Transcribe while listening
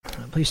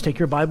Please take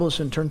your Bibles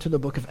and turn to the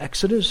book of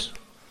Exodus.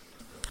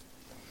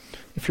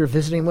 If you're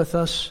visiting with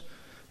us,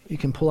 you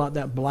can pull out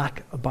that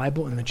black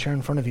Bible in the chair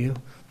in front of you.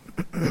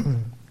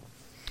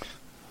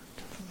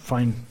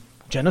 Find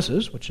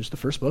Genesis, which is the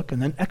first book, and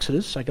then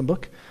Exodus, second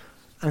book,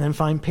 and then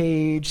find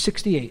page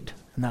 68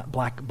 in that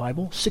black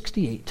Bible,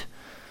 68.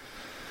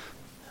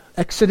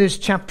 Exodus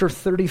chapter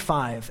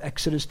 35.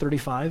 Exodus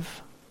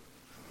 35.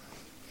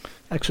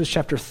 Exodus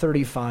chapter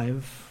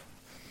 35.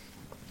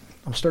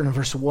 I'm starting in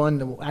verse 1,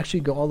 and we'll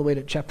actually go all the way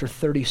to chapter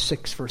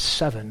 36, verse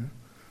 7.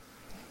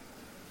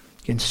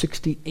 Again,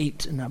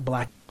 68 in that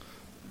black.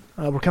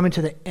 We're coming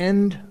to the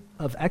end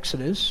of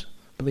Exodus,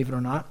 believe it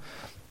or not.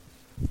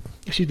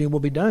 We'll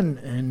be done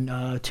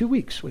in 2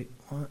 weeks.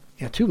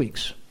 2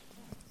 weeks.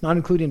 Not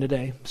including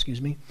today,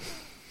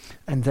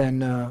 And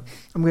then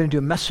I'm going to do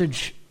a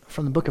message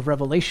from the book of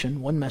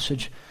Revelation, one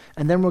message,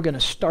 and then we're going to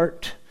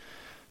start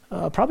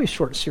probably a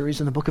short series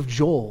in the book of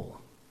Joel.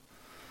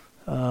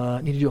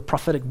 I need to do a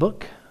prophetic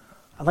book.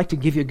 I'd like to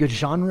give you a good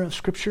genre of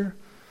scripture.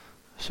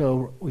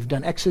 So we've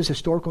done Exodus,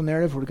 historical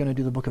narrative. We're going to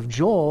do the book of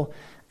Joel.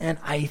 And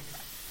I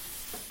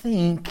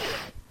think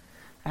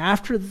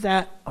after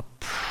that, I'll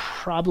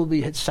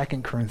probably hit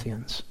 2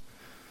 Corinthians.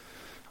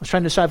 I was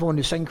trying to decide if I want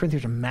to do 2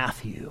 Corinthians or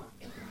Matthew.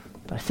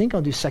 But I think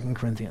I'll do 2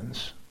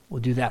 Corinthians.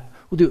 We'll do that.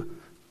 We'll do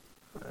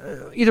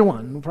either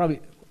one.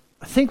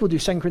 I think we'll do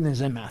 2 Corinthians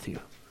and Matthew.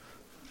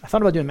 I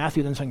thought about doing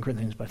Matthew then 2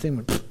 Corinthians, but I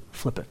think we'll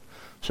flip it.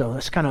 So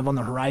that's kind of on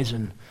the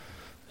horizon.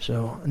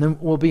 And then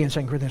we'll be in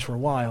 2 Corinthians for a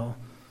while.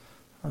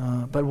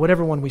 But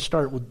whatever one we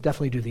start, we'll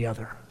definitely do the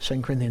other.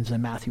 2 Corinthians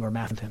and Matthew or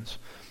Matthew.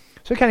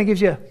 So it kind of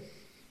gives you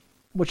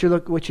what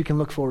you can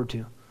look forward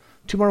to.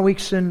 2 more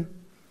weeks in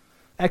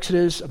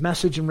Exodus, a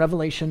message in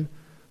Revelation.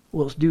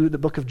 We'll do the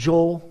book of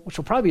Joel, which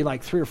will probably be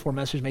like 3 or 4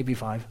 messages, maybe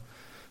 5.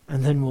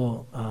 And then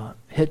we'll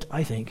hit,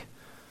 I think,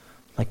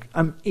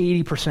 I'm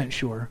 80%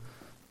 sure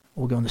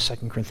we'll go into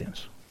 2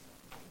 Corinthians.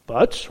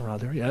 But,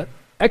 rather, yet,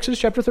 Exodus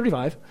chapter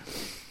 35,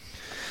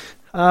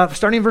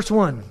 starting in verse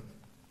 1.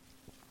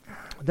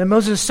 Then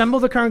Moses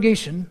assembled the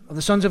congregation of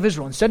the sons of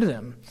Israel and said to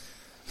them,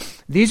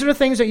 "These are the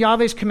things that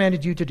Yahweh has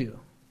commanded you to do.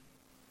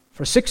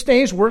 For 6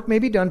 days work may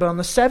be done, but on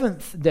the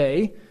 7th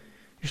day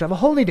you shall have a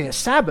holy day, a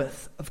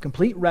Sabbath of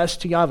complete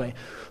rest to Yahweh.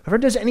 Whoever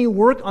does any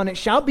work on it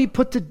shall be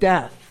put to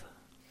death.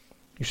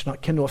 You shall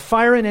not kindle a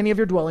fire in any of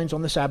your dwellings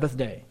on the Sabbath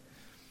day."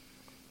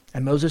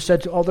 And Moses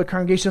said to all the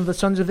congregation of the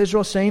sons of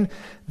Israel, saying,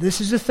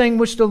 "This is the thing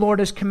which the Lord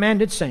has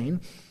commanded,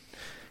 saying,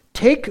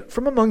 take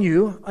from among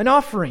you an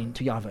offering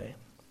to Yahweh.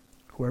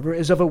 Whoever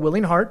is of a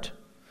willing heart,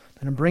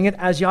 let him bring it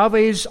as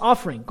Yahweh's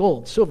offering,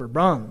 gold, silver,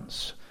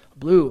 bronze,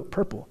 blue,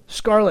 purple,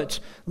 scarlet,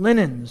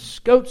 linens,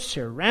 goat's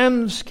hair,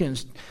 ram's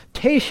skins,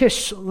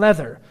 Tashish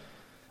leather,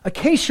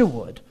 acacia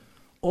wood,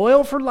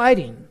 oil for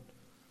lighting,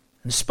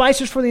 and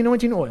spices for the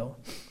anointing oil,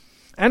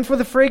 and for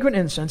the fragrant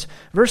incense."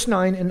 Verse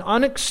 9, "and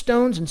onyx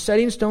stones and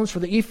setting stones for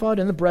the ephod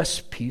and the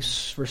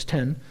breastpiece." Verse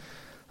 10,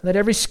 "Let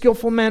every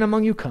skillful man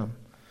among you come,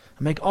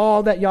 and make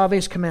all that Yahweh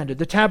has commanded,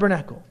 the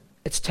tabernacle,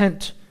 its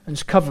tent and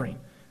its covering,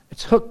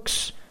 its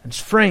hooks and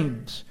its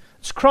frames,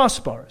 its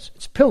crossbars,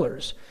 its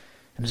pillars,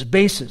 and its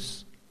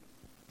bases,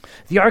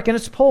 the ark and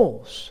its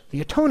poles,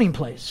 the atoning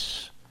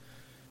place,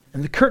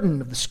 and the curtain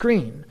of the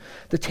screen,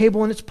 the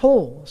table and its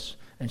poles,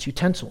 and its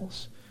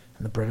utensils,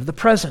 and the bread of the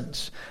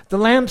presence, the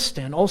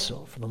lampstand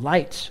also for the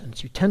light, and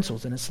its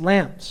utensils and its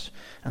lamps,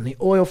 and the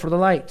oil for the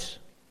light,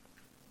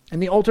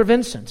 and the altar of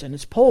incense and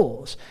its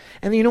poles,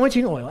 and the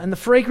anointing oil, and the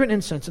fragrant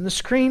incense, and the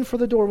screen for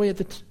the doorway at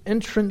the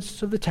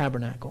entrance of the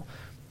tabernacle,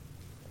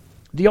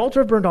 the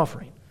altar of burnt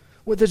offering,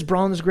 with its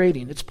bronze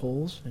grating, its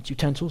poles, its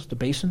utensils, the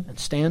basin,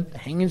 its stand, the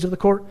hangings of the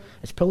court,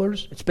 its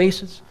pillars, its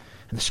bases,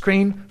 and the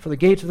screen for the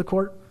gates of the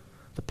court,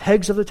 the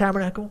pegs of the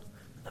tabernacle,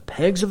 the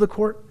pegs of the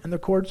court and the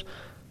cords,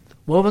 the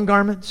woven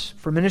garments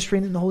for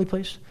ministering in the holy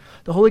place,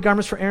 the holy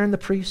garments for Aaron the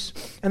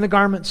priest, and the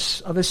garments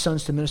of his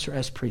sons to minister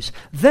as priests.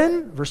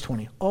 Then, verse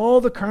 20,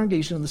 all the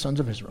congregation of the sons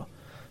of Israel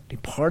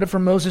departed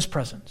from Moses'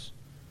 presence,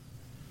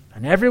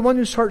 and everyone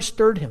whose heart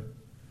stirred him,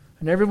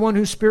 and everyone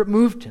whose spirit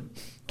moved him,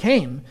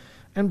 came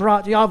and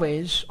brought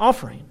Yahweh's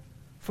offering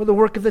for the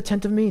work of the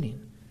tent of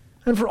meeting,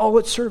 and for all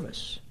its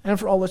service, and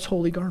for all its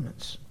holy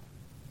garments.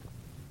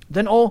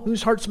 Then all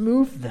whose hearts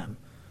moved them,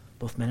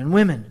 both men and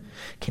women,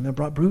 came and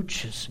brought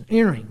brooches and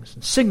earrings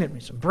and signet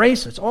rings and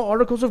bracelets, all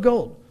articles of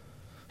gold.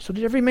 So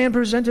did every man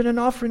presented an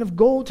offering of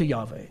gold to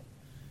Yahweh.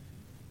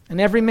 And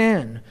every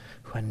man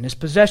who had in his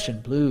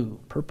possession blue,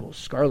 purple,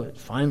 scarlet,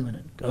 fine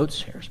linen,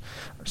 goat's hairs,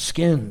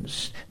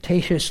 skins,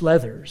 Tashish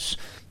leathers,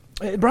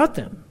 brought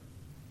them.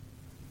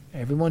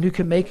 Everyone who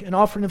could make an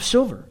offering of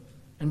silver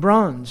and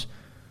bronze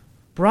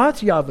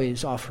brought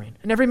Yahweh's offering.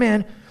 And every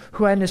man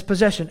who had in his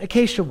possession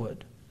acacia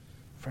wood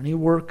for any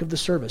work of the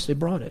service, they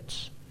brought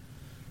it.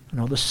 And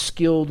all the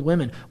skilled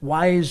women,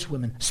 wise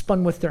women,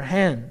 spun with their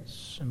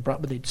hands and brought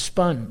what they'd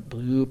spun,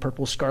 blue,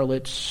 purple,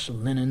 scarlet,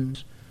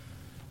 linens.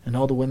 And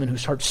all the women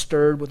whose hearts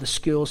stirred with the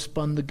skill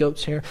spun the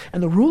goat's hair.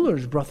 And the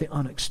rulers brought the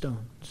onyx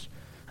stones,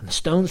 and the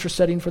stones for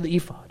setting for the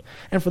ephod,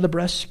 and for the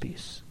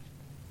breastpiece,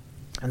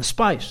 and the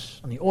spice,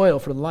 and the oil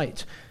for the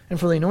light, and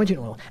for the anointing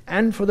oil,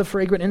 and for the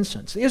fragrant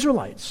incense. The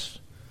Israelites,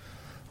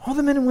 all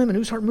the men and women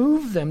whose heart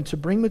moved them to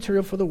bring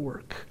material for the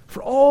work,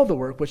 for all the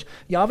work which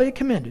Yahweh had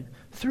commanded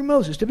through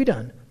Moses to be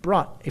done,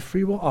 brought a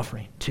freewill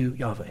offering to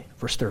Yahweh.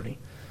 Verse 30.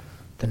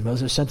 Then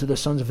Moses said to the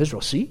sons of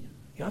Israel, see,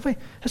 Yahweh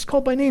has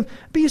called by name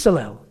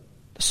Bezalel,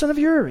 the son of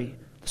Uri,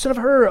 the son of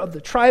Hur of the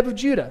tribe of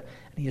Judah,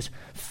 and he has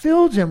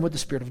filled him with the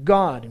Spirit of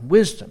God and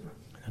wisdom,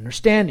 and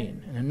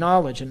understanding, and in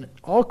knowledge, and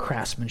all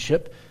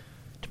craftsmanship,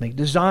 to make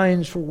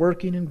designs for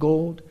working in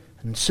gold,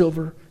 and in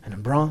silver, and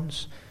in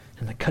bronze,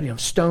 and the cutting of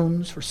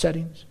stones for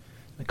settings,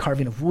 and the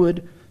carving of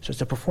wood, so as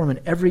to perform in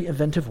every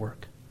inventive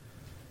work.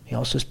 He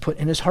also has put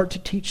in his heart to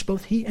teach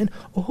both he and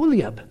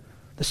Oholiab,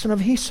 the son of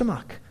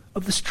Ahisamach,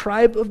 of this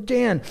tribe of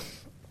Dan.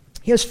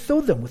 He has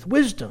filled them with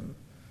wisdom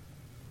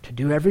to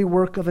do every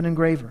work of an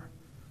engraver,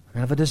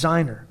 and of a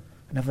designer,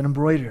 and of an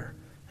embroiderer,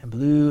 and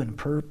blue and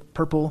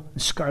purple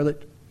and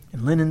scarlet,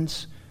 and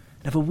linens,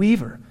 and of a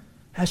weaver,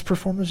 as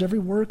performers every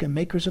work and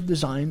makers of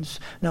designs.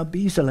 Now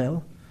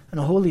Bezalel and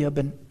Oholiab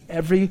and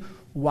every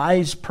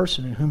wise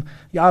person in whom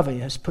Yahweh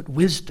has put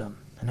wisdom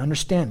and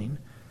understanding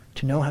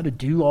to know how to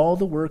do all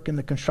the work in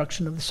the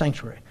construction of the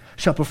sanctuary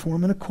shall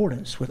perform in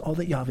accordance with all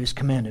that Yahweh has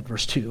commanded.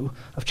 Verse 2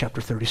 of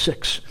chapter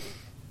 36.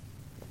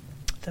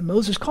 Then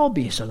Moses called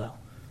Bezalel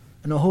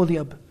and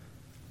Oholiab,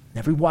 and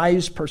every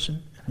wise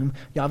person in whom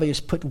Yahweh has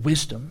put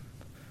wisdom,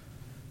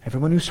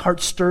 everyone whose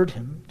heart stirred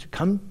him to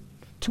come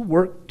to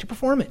work to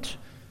perform it.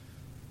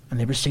 And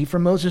they received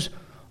from Moses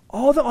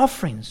all the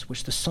offerings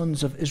which the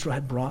sons of Israel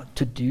had brought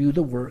to do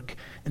the work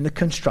in the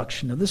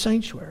construction of the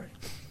sanctuary.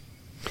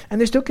 And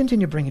they still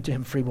continue bringing to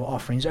him freewill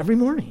offerings every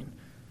morning.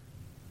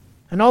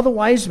 And all the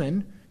wise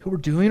men who were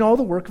doing all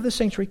the work of the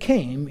sanctuary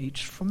came,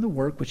 each from the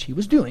work which he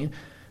was doing.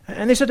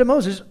 And they said to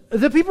Moses,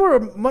 the people are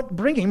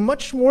bringing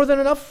much more than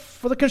enough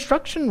for the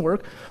construction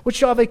work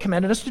which Yahweh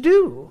commanded us to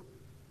do.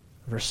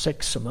 Verse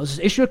 6, so Moses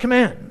issued a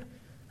command,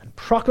 and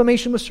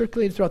proclamation was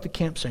circulated throughout the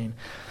camp, saying,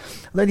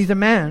 let neither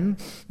man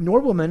nor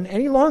woman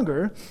any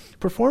longer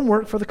perform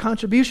work for the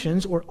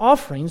contributions or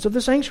offerings of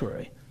the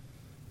sanctuary,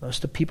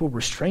 lest the people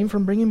refrain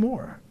from bringing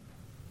more.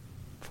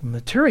 For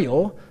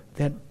material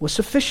that was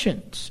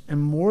sufficient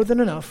and more than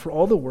enough for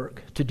all the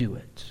work to do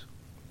it.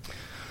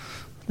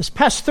 This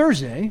past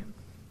Thursday,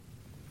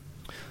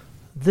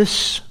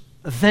 this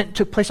event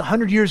took place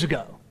 100 years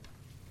ago.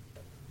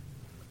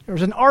 There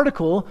was an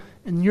article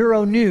in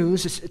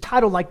Euronews, it's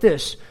titled like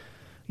this,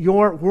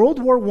 Your World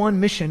War I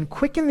Mission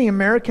Quickened the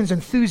Americans'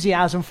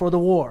 Enthusiasm for the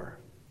War.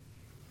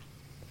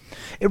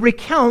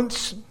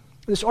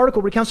 This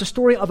article recounts the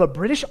story of a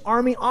British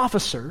Army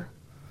officer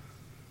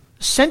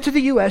sent to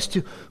the U.S.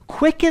 to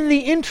quicken the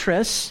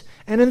interests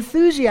and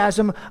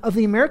enthusiasm of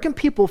the American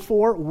people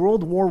for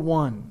World War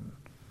I.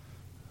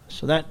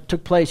 So that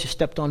took place. He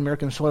stepped on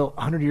American soil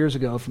 100 years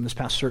ago from this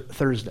past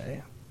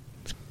Thursday.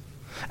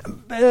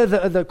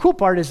 The cool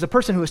part is the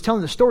person who was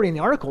telling the story in the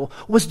article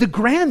was the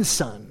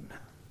grandson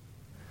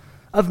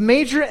of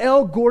Major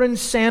L. Gordon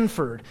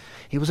Sanford.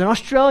 He was an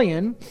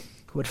Australian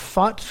who had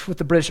fought with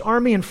the British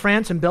Army in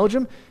France and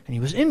Belgium, and he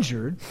was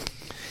injured.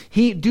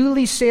 He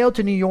duly sailed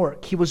to New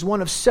York. He was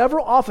one of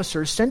several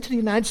officers sent to the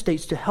United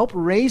States to help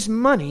raise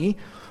money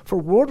for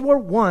World War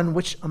I,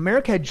 which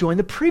America had joined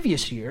the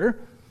previous year.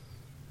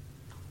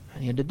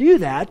 And he had to do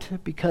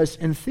that because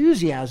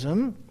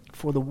enthusiasm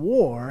for the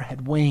war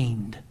had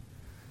waned.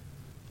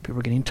 People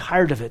were getting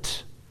tired of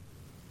it.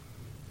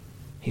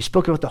 He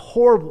spoke about the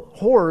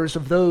horrors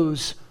of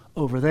those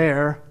over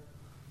there.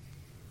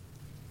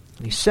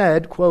 And he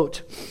said,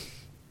 quote,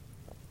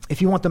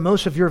 if you want the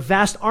most of your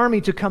vast army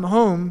to come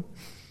home,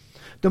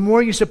 the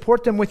more you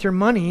support them with your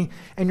money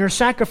and your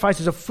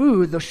sacrifices of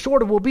food, the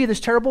shorter will be this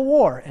terrible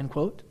war, end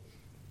quote.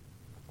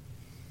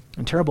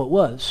 And terrible it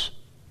was.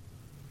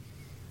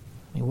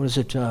 I mean, what is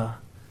it? I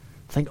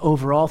think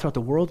overall throughout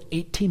the world,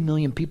 18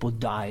 million people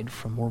died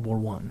from World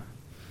War I.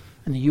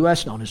 In the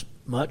U.S., not as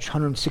much,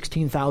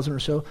 116,000 or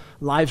so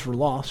lives were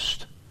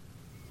lost.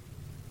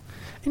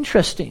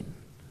 Interesting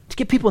to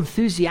get people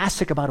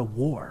enthusiastic about a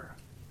war.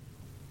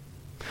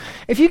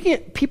 If you can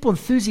get people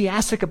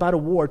enthusiastic about a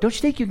war, don't you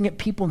think you can get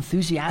people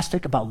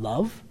enthusiastic about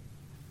love?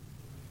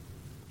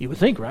 You would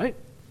think, right?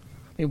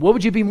 I mean, what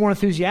would you be more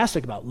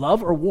enthusiastic about,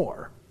 love or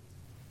war?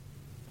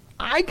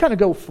 I kind of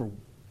go for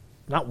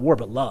not war,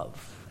 but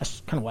love.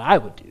 That's kind of what I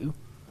would do.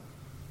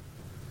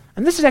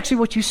 And this is actually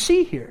what you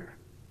see here.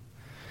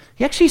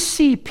 You actually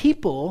see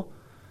people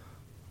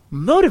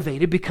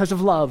motivated because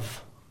of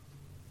love.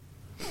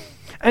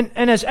 And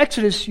as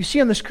Exodus, you see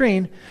on the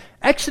screen,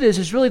 Exodus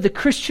is really the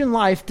Christian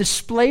life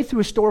displayed through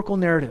historical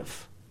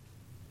narrative.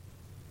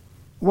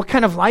 What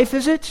kind of life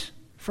is it?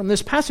 From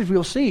this passage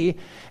we'll see,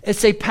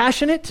 it's a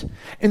passionate,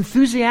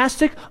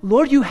 enthusiastic,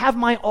 Lord, you have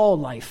my all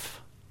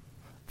life.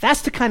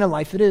 That's the kind of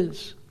life it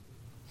is.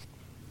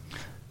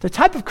 The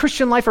type of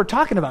Christian life we're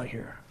talking about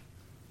here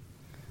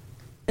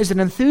is an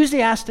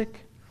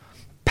enthusiastic,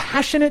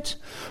 passionate,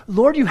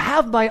 Lord, you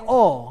have my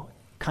all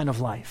kind of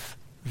life.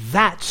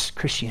 That's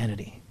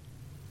Christianity.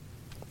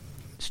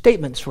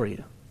 Statements for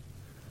you.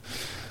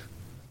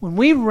 When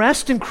we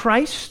rest in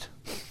Christ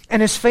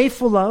and his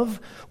faithful love,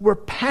 we're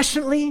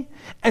passionately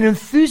and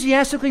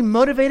enthusiastically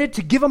motivated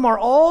to give him our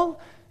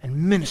all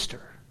and minister.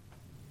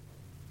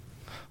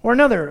 Or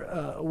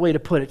another way to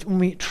put it, when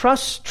we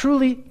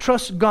truly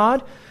trust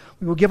God,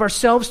 we will give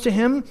ourselves to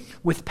him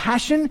with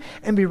passion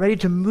and be ready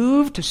to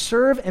move, to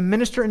serve, and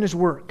minister in his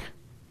work.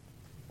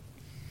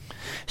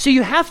 So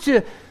you have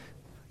to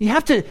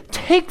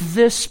take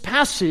this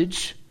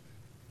passage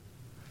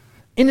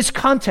in its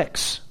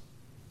context.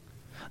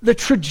 The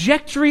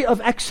trajectory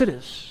of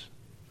Exodus.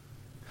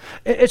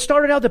 It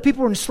started out that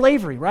people were in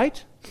slavery,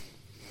 right?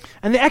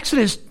 And the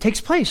Exodus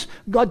takes place.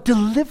 God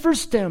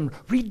delivers them,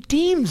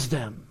 redeems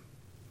them.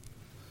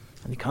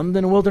 And they come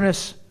in the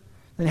wilderness,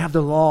 then they have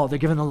the law, they're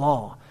given the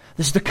law.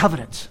 This is the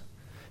covenant.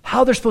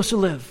 How they're supposed to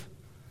live.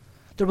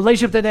 The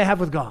relationship that they have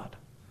with God.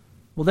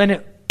 Well, then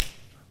it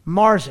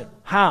mars it.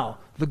 How?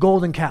 The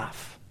golden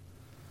calf.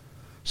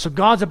 So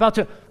God's about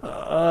to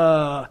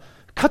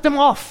cut them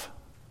off.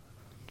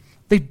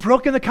 They've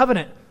broken the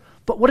covenant.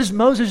 But what does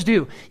Moses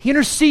do? He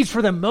intercedes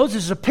for them.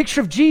 Moses is a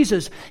picture of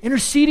Jesus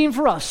interceding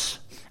for us.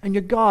 And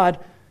yet God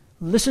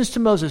listens to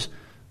Moses.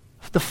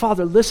 The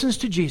Father listens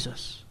to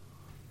Jesus,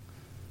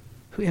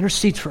 who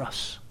intercedes for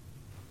us.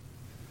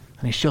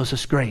 And he shows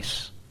us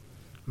grace,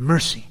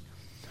 mercy,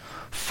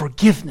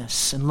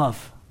 forgiveness, and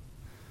love.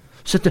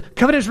 So that the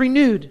covenant is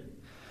renewed.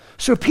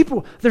 So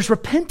people, there's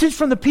repentance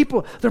from the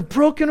people. They're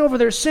broken over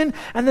their sin,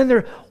 and then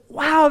they're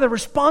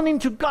responding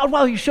to God.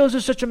 Wow, he shows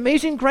us such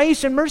amazing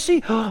grace and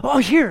mercy. Oh,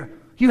 here,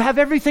 you have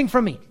everything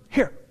from me.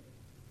 Here.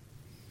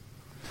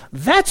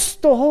 That's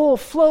the whole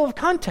flow of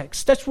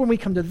context. That's when we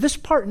come to this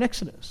part in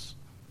Exodus.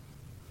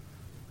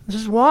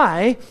 This is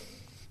why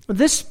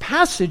this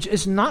passage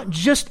is not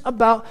just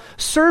about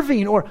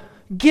serving or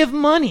give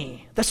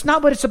money. That's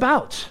not what it's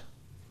about.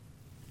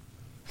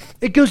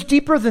 It goes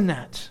deeper than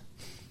that.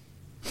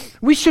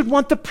 We should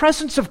want the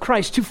presence of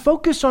Christ, to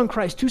focus on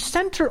Christ, to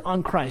center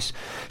on Christ.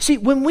 See,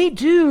 when we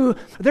do,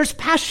 there's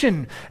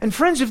passion. And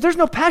friends, if there's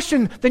no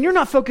passion, then you're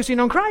not focusing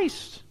on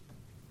Christ.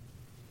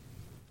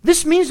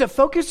 This means that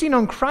focusing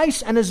on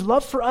Christ and his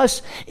love for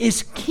us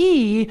is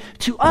key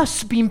to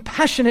us being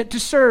passionate to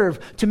serve,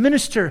 to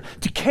minister,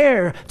 to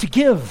care, to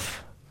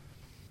give.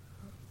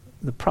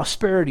 The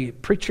prosperity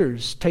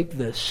preachers take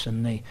this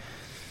and they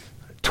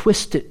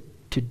twist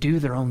it to do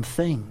their own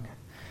thing.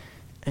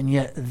 And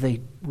yet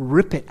they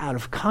rip it out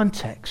of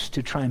context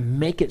to try and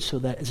make it so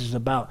that this is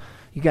about,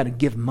 you got to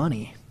give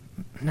money.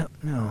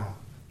 No.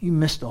 You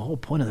missed the whole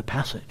point of the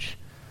passage.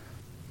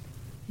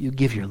 You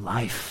give your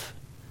life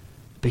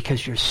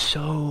because you're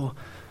so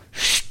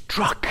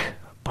struck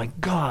by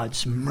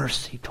God's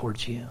mercy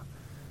towards you.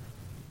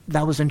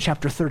 That was in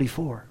chapter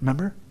 34,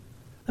 remember?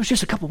 That was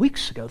just a couple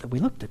weeks ago that we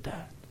looked at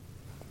that.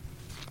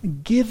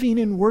 Giving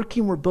and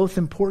working were both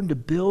important to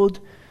build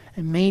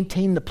and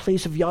maintain the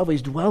place of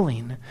Yahweh's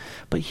dwelling.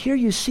 But here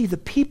you see the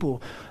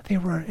people, they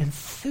were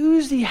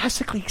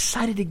enthusiastically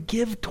excited to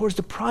give towards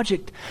the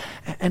project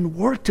and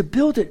work to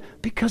build it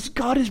because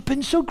God has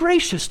been so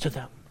gracious to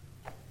them.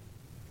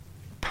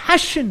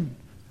 Passion,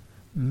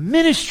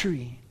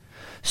 ministry,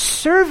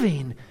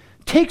 serving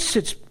takes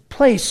its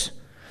place,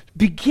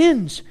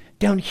 begins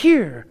down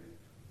here,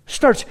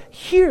 starts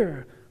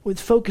here with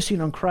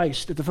focusing on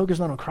Christ. If the focus is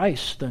not on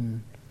Christ,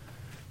 then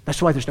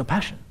that's why there's no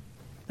passion.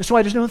 That's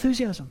why there's no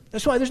enthusiasm.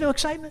 That's why there's no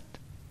excitement.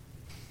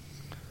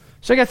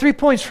 So I got 3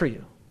 points for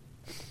you.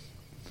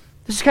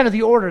 This is kind of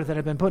the order that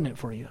I've been putting it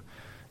for you.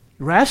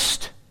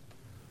 Rest,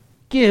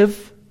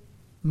 give,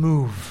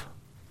 move.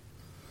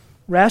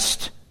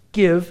 Rest,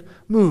 give,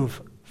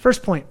 move.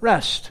 First point,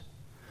 rest.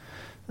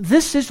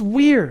 This is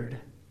weird.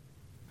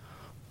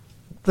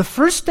 The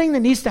first thing that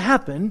needs to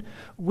happen,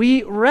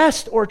 we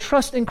rest or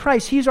trust in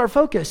Christ. He's our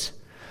focus.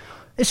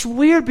 It's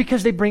weird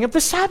because they bring up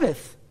the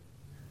Sabbath.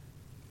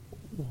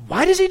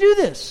 Why does he do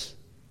this?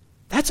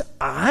 That's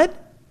odd.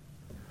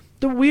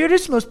 The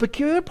weirdest, most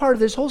peculiar part of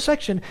this whole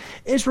section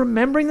is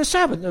remembering the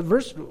Sabbath.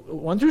 Verse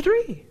 1 through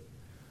 3.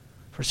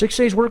 For 6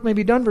 days work may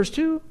be done, verse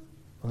 2.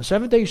 On the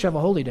seventh day you shall have a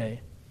holy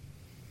day.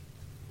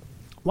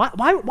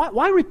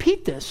 Why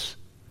repeat this?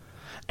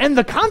 And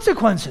the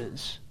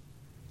consequences.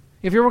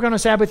 If you're working on a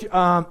Sabbath, you're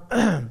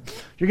going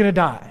to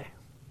die.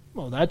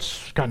 Well,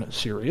 that's kind of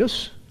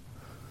serious.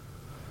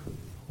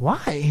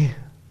 Why?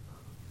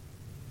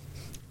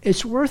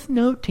 It's worth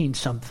noting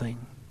something.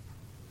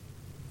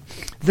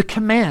 The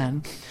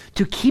command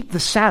to keep the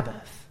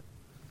Sabbath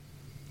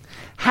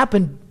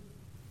happened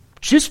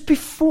just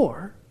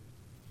before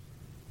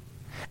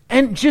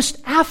and just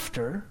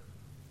after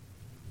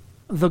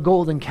the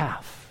golden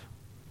calf.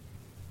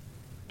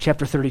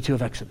 Chapter 32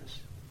 of Exodus.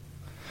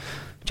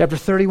 Chapter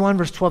 31,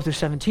 verse 12 through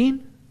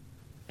 17,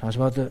 talks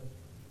about the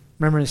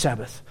remembering the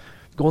Sabbath.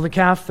 Golden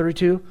calf,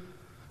 32,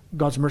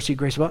 God's mercy,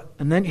 grace about.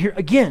 And then here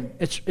again,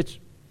 it's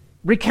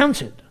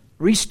recounted,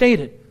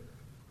 restated.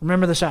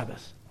 Remember the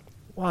Sabbath.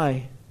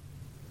 Why?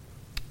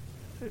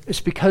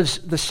 It's because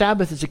the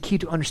Sabbath is a key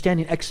to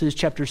understanding Exodus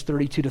chapters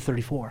 32 to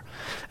 34.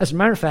 As a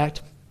matter of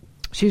fact,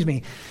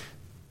 the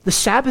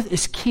Sabbath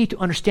is key to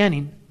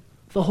understanding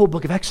the whole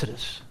book of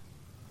Exodus.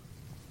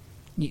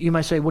 You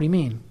might say, what do you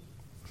mean?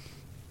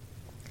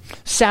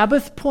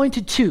 Sabbath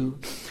pointed to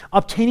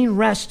obtaining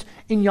rest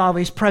in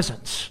Yahweh's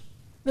presence.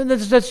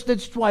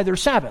 That's why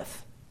there's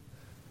Sabbath.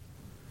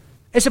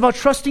 It's about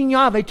trusting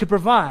Yahweh to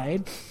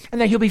provide,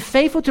 and that he'll be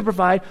faithful to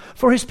provide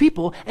for his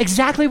people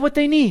exactly what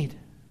they need.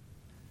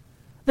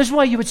 This is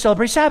why you would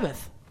celebrate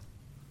Sabbath.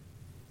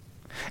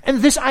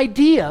 And this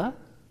idea,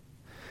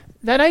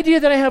 that idea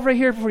that I have right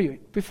here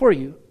before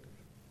you,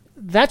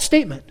 that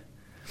statement,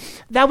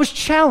 that was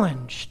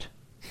challenged.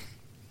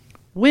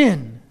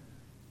 When?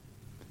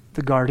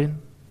 The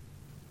garden.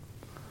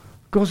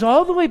 Goes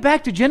all the way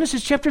back to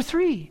Genesis chapter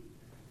 3.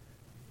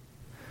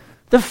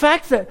 The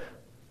fact that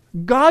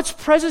God's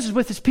presence is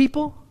with his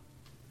people,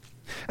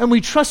 and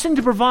we trust him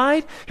to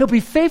provide, he'll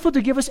be faithful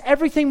to give us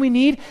everything we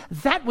need,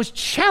 that was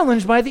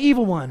challenged by the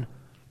evil one.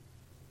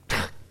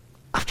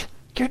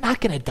 You're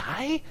not going to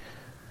die?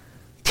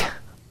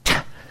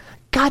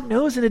 God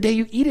knows in the day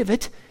you eat of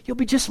it, you'll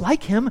be just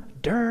like him.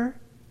 Durr.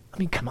 I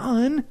mean, come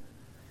on.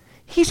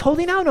 He's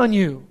holding out on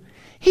you.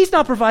 He's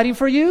not providing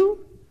for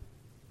you.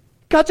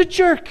 God's a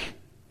jerk.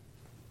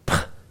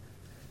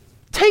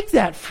 Take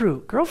that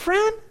fruit,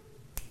 girlfriend.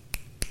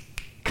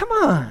 Come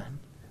on.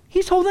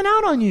 He's holding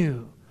out on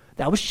you.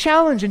 That was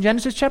challenged in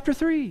Genesis chapter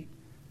 3.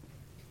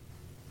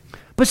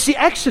 But see,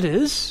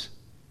 Exodus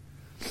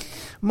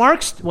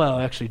marks,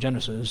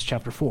 Genesis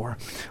chapter 4.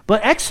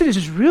 But Exodus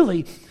is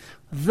really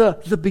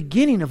the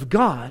beginning of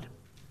God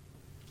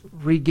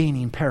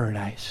regaining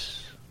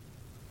paradise.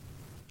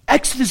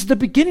 Exodus is the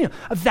beginning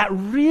of that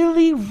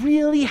really,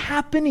 really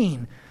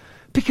happening.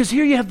 Because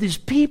here you have these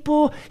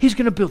people, he's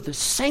going to build this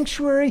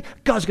sanctuary,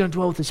 God's going to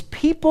dwell with his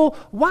people.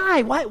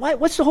 Why?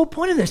 What's the whole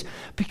point of this?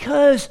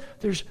 Because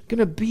there's going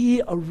to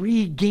be a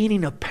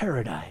regaining of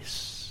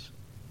paradise.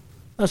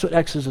 That's what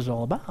Exodus is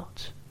all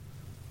about.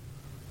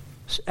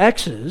 So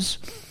Exodus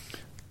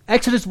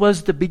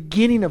was the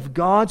beginning of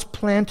God's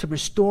plan to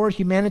restore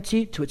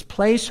humanity to its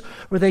place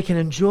where they can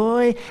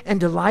enjoy and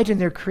delight in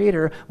their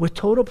Creator with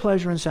total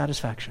pleasure and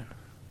satisfaction.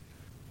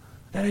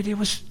 That idea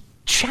was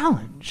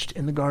challenged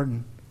in the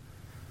garden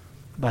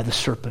by the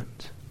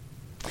serpent.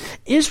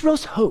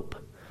 Israel's hope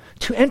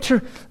to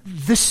enter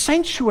the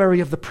sanctuary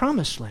of the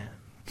promised land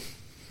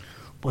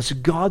was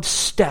God's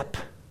step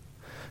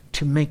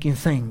to making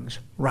things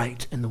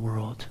right in the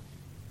world.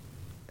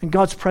 In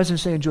God's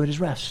presence, they enjoyed his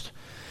rest.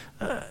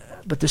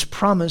 But this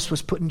promise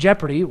was put in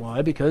jeopardy.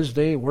 Why? Because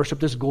they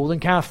worshiped this golden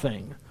calf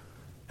thing.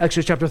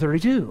 Exodus chapter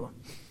 32.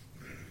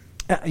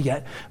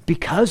 Yet,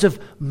 because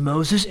of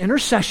Moses'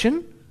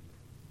 intercession,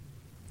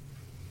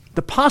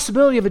 the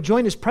possibility of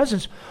enjoying his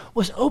presence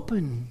was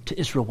open to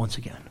Israel once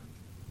again.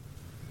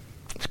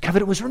 His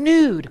covenant was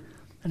renewed.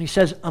 And he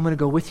says, I'm going to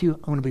go with you.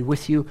 I'm going to be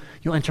with you.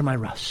 You'll enter my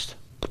rest.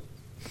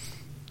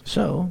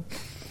 So,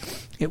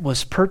 it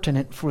was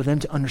pertinent for them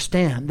to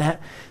understand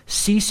that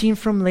ceasing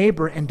from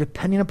labor and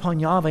depending upon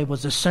Yahweh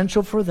was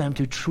essential for them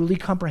to truly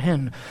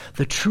comprehend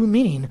the true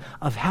meaning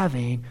of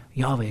having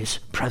Yahweh's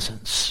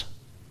presence.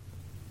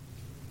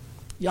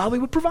 Yahweh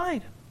would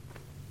provide.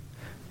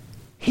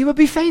 He would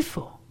be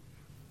faithful.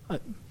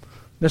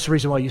 That's the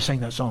reason why you sang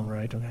that song,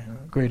 right? Okay.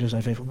 Great is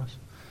thy faithfulness.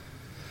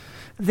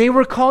 They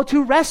were called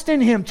to rest in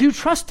him, to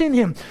trust in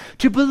him,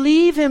 to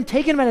believe him,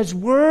 take him at his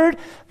word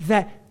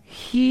that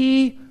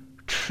he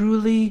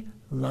truly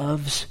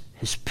loves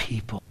his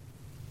people.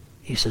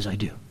 He says, I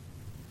do.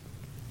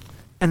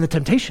 And the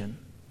temptation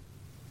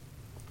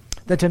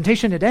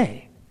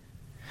today,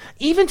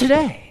 even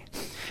today,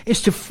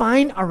 is to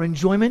find our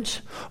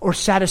enjoyment or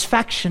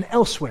satisfaction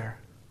elsewhere.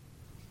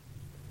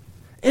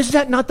 Is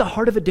that not the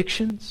heart of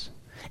addictions?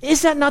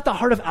 Is that not the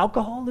heart of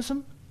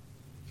alcoholism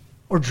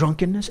or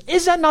drunkenness?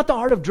 Is that not the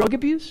heart of drug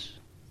abuse?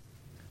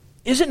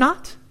 Is it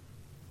not?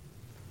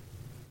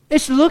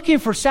 It's looking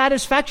for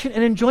satisfaction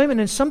and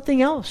enjoyment in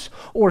something else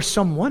or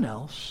someone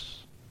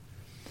else.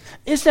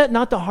 Is that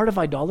not the heart of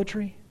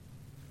idolatry?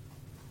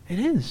 It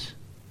is.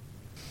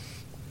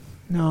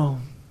 No.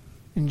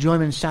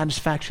 Enjoyment and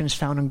satisfaction is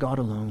found in God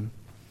alone.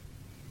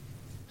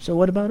 So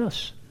what about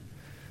us?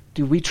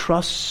 Do we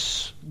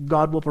trust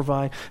God will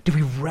provide? Do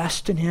we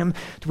rest in him?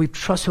 Do we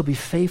trust he'll be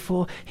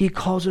faithful? He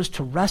calls us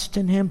to rest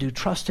in him, to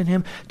trust in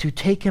him, to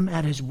take him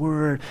at his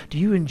word. Do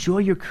you enjoy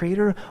your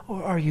Creator,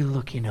 or are you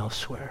looking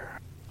elsewhere?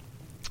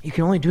 You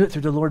can only do it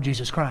through the Lord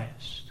Jesus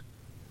Christ.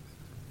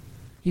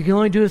 You can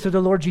only do it through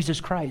the Lord Jesus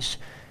Christ.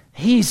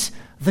 He's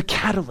the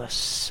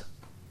catalyst.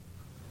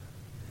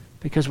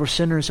 Because we're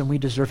sinners and we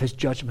deserve his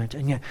judgment.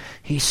 And yet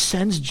he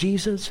sends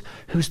Jesus,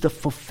 who's the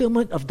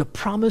fulfillment of the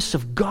promise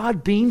of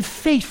God being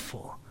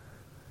faithful,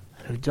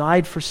 who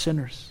died for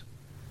sinners.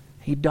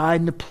 He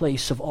died in the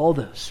place of all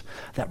those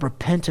that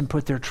repent and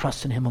put their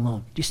trust in him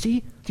alone. Do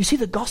you see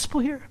the gospel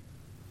here?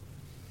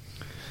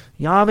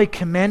 Yahweh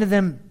commanded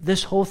them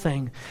this whole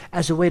thing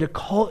as a way to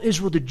call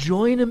Israel to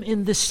join him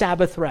in this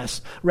Sabbath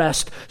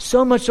rest.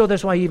 So much so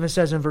that's why he even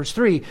says in verse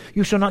 3,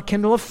 you shall not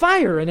kindle a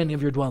fire in any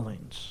of your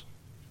dwellings.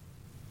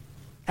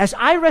 As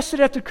I rested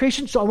after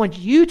creation, so I want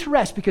you to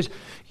rest, because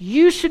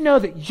you should know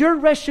that your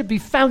rest should be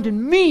found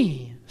in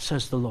me,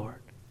 says the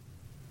Lord.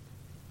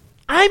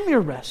 I'm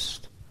your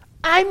rest.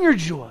 I'm your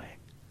joy.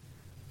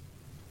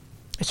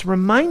 It's a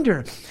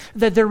reminder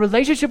that their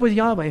relationship with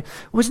Yahweh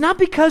was not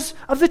because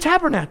of the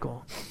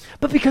tabernacle,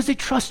 but because they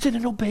trusted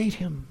and obeyed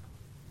him.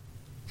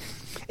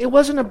 It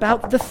wasn't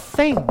about the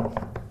thing.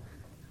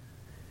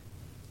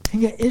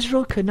 And yet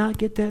Israel could not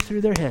get that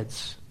through their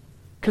heads.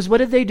 Because what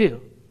did they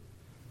do?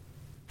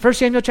 1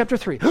 Samuel chapter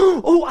 3.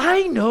 Oh,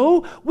 I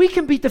know. We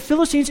can beat the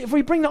Philistines if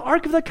we bring the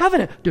Ark of the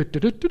Covenant.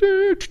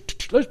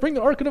 Let's bring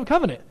the Ark of the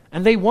Covenant.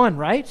 And they won,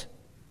 right?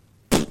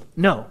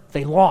 No,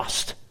 they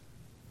lost.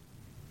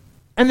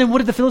 And then what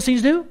did the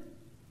Philistines do?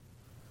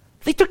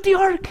 They took the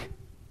Ark.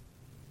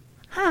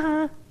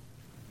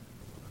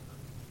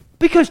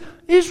 Because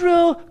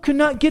Israel could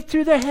not get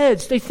through their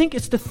heads. They think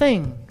it's the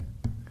thing.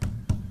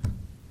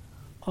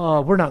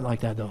 We're not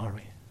like that though, are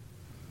we?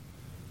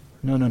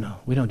 No.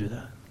 We don't do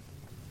that.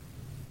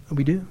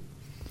 We do.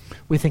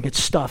 We think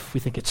it's stuff. We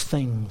think it's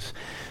things.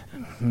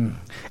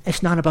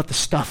 It's not about the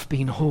stuff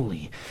being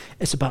holy.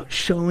 It's about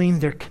showing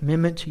their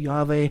commitment to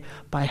Yahweh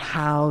by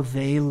how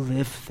they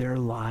live their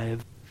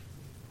lives.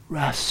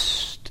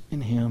 Rest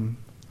in him.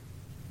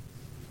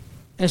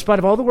 In spite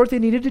of all the work they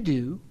needed to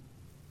do,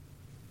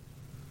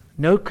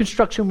 no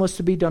construction was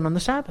to be done on the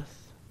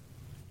Sabbath.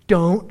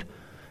 Don't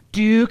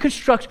do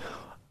construction.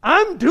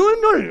 I'm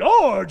doing the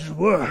Lord's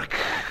work,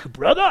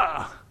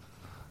 brother.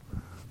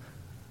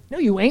 No,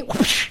 you ain't.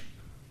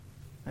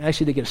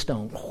 Actually, they get a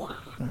stone.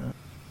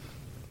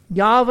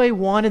 Yahweh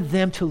wanted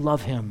them to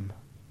love him.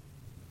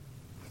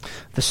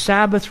 The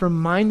Sabbath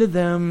reminded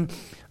them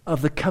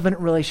of the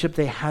covenant relationship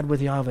they had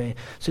with Yahweh.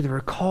 So they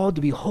were called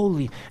to be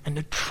holy and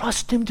to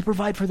trust him to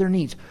provide for their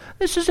needs.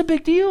 This is a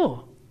big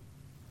deal.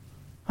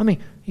 I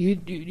mean,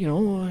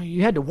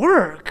 you had to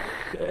work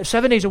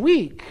 7 days a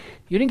week.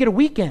 You didn't get a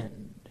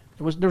weekend.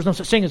 There was no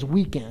such thing as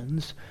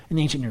weekends in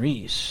the ancient Near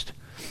East.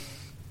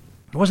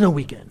 There was no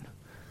weekend.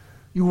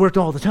 You worked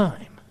all the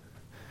time.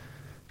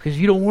 Because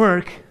you don't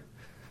work,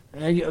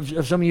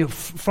 of some of you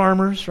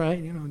farmers,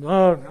 right?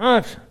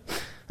 Let's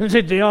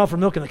take the day off for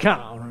milking the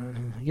cow.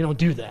 You don't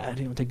do that.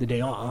 You don't take the day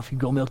off. You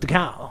go milk the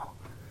cow.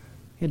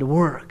 You had to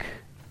work.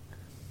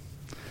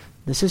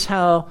 This is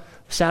how,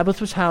 Sabbath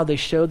was how they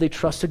showed they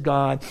trusted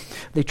God.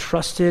 They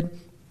trusted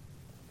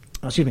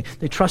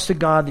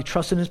God, they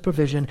trusted his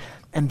provision,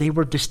 and they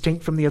were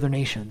distinct from the other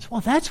nations.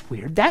 Well, that's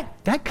weird.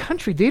 That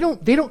country, they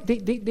don't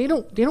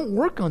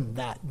work on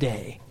that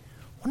day.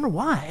 I wonder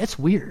why. That's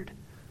weird.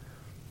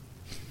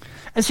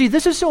 And see,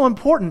 this is so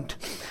important.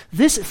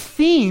 This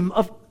theme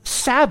of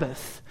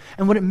Sabbath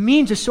and what it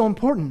means is so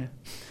important.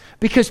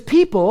 Because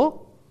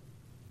people,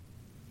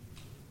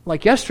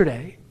 like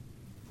yesterday,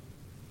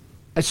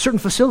 at certain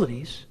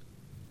facilities,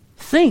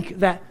 think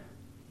that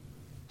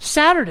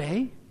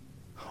Saturday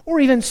or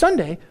even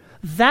Sunday,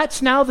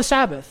 that's now the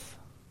Sabbath.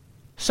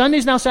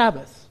 Sunday's now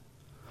Sabbath.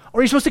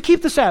 Or you're supposed to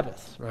keep the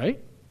Sabbath, right?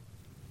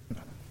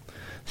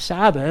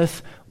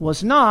 Sabbath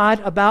was not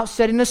about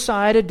setting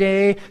aside a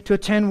day to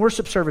attend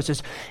worship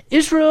services.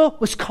 Israel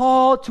was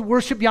called to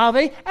worship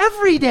Yahweh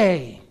every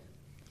day,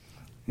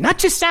 not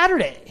just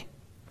Saturday.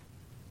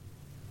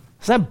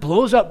 So that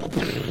blows up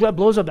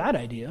that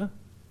idea.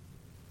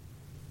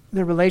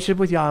 Their relationship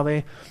with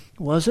Yahweh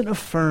wasn't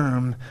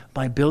affirmed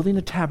by building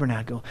a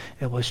tabernacle.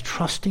 It was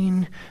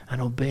trusting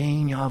and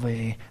obeying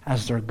Yahweh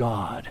as their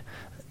God.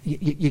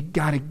 You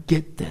got to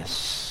get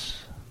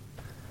this.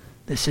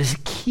 This is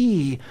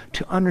key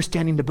to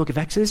understanding the book of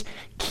Exodus,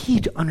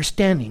 key to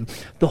understanding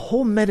the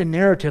whole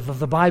meta-narrative of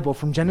the Bible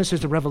from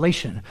Genesis to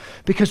Revelation.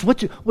 Because what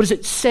does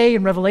it say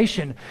in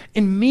Revelation?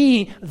 In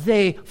me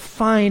they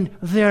find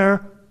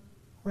their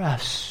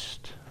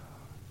rest.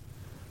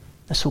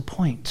 That's the whole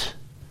point.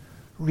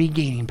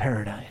 Regaining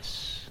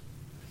paradise.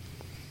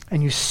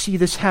 And you see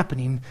this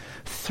happening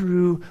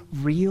through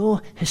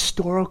real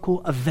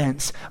historical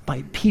events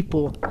by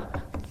people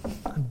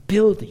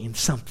building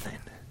something.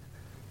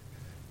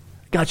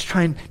 God's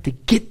trying to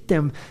get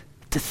them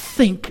to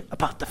think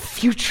about the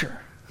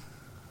future.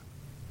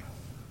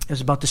 It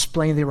was about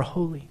displaying they were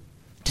holy,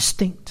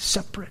 distinct,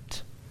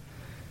 separate.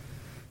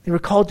 They were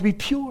called to be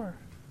pure.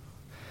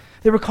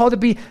 They were called to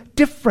be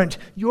different.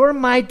 You're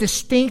my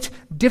distinct,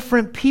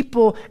 different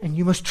people, and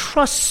you must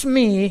trust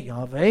me,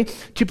 Yahweh,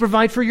 to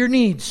provide for your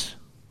needs.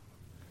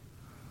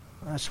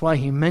 That's why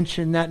he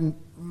mentioned that in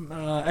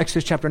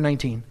Exodus chapter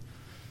 19.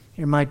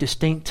 You're my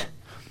distinct,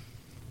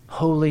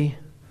 holy,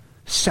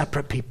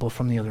 separate people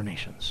from the other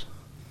nations.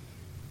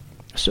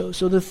 So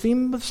the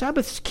theme of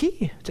Sabbath is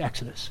key to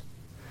Exodus.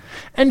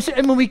 And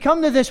when we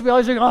come to this, we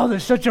always think, oh,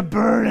 there's such a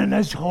burden.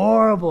 That's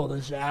horrible,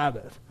 the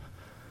Sabbath.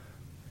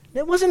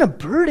 It wasn't a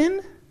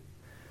burden.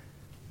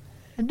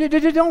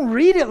 Don't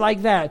read it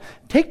like that.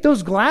 Take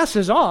those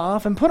glasses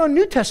off and put on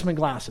New Testament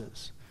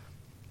glasses.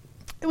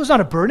 It was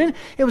not a burden.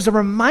 It was a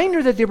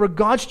reminder that they were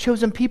God's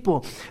chosen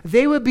people.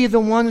 They would be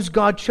the ones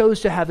God chose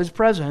to have his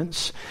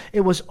presence.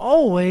 It was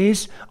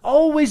always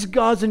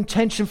God's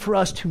intention for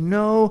us to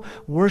know,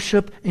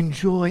 worship,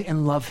 enjoy,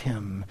 and love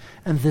him.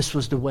 And this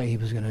was the way he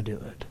was going to do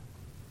it.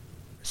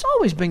 It's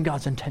always been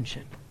God's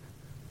intention.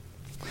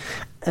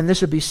 And this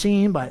would be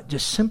seen by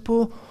just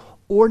simple,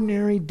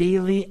 ordinary,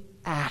 daily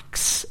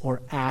acts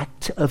or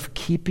act of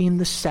keeping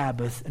the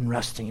Sabbath and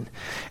resting.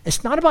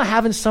 It's not about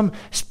having some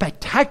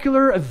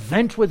spectacular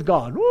event with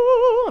God.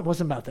 Woo! It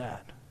wasn't about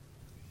that.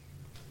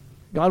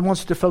 God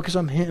wants to focus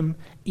on him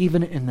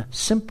even in the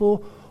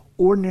simple,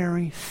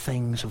 ordinary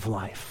things of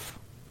life.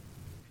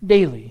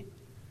 Daily,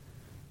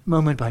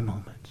 moment by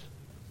moment.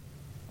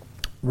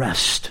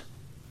 Rest.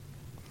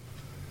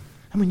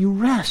 And when you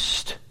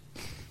rest,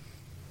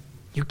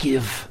 you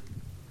give.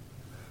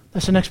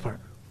 That's the next part.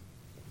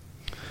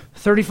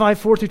 35,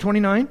 4 through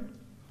 29,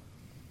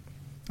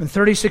 and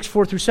 36,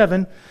 4 through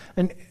 7.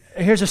 And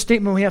here's a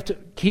statement we have to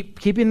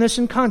keeping this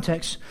in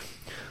context.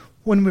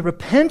 When we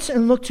repent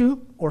and look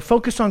to or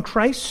focus on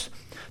Christ,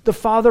 the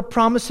Father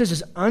promises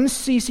his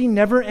unceasing,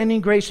 never-ending,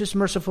 gracious,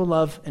 merciful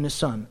love in his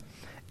Son.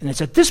 And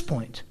it's at this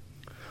point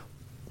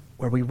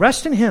where we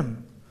rest in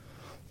him,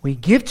 we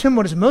give to him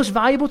what is most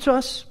valuable to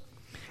us,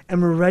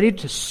 and we're ready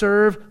to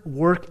serve,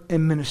 work,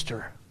 and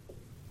minister.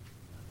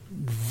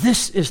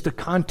 This is the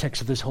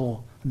context of this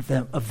whole,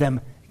 of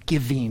them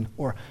giving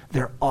or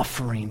their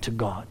offering to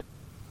God.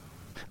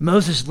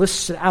 Moses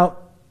lists it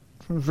out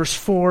from verse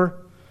 4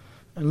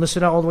 and lists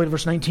it out all the way to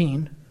verse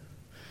 19.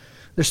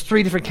 There's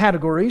 3 different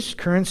categories: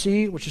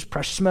 currency, which is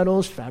precious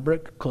metals,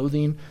 fabric,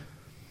 clothing.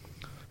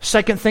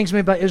 Second, things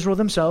made by Israel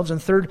themselves.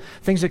 And third,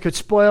 things that could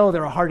spoil. They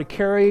were hard to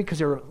carry because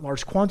they were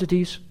large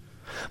quantities.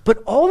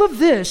 But all of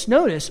this,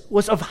 notice,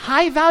 was of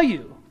high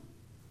value.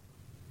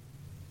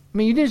 I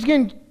mean, you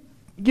didn't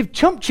give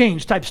chump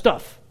change type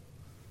stuff.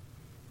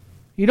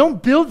 You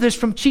don't build this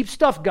from cheap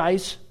stuff,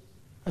 guys.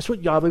 That's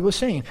what Yahweh was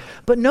saying.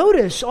 But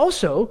notice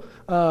also,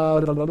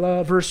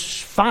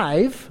 verse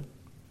 5,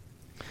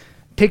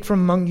 take from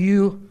among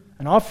you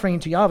an offering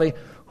to Yahweh,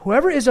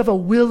 whoever is of a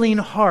willing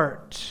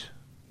heart.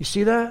 You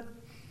see that?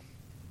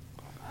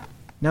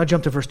 Now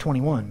jump to verse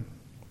 21.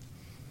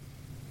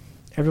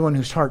 Everyone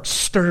whose heart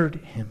stirred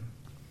him.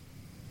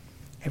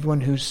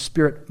 Everyone whose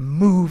spirit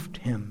moved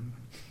him.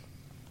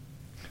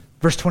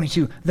 Verse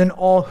 22, then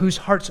all whose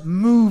hearts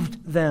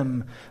moved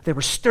them. They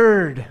were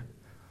stirred.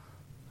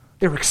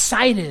 They were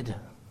excited.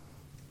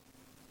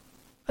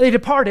 They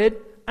departed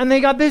and they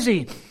got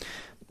busy.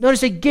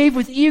 Notice they gave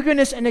with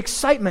eagerness and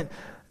excitement.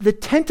 The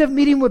tent of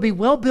meeting would be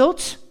well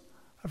built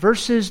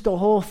versus the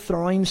whole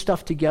throwing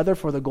stuff together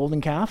for the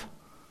golden calf.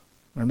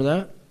 Remember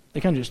that? They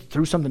kind of just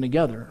threw something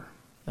together.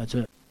 That's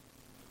it.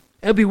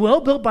 It would be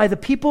well built by the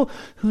people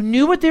who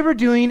knew what they were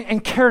doing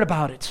and cared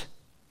about it.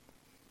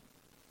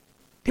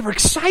 They were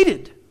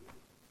excited.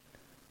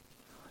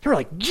 They were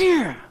like,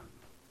 yeah,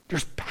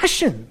 there's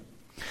passion.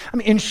 I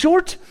mean, in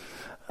short,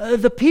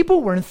 the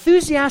people were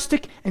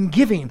enthusiastic and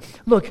giving.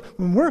 Look,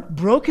 when we're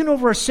broken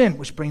over our sin,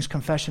 which brings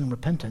confession and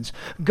repentance,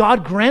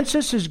 God grants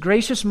us his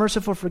gracious,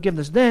 merciful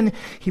forgiveness. Then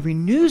he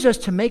renews us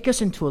to make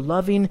us into a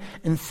loving,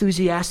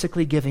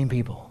 enthusiastically giving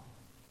people.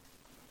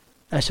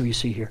 That's what you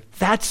see here.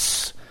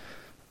 That's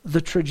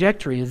the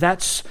trajectory.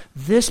 That's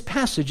this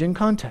passage in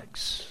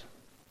context.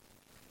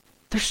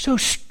 They're so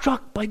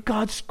struck by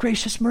God's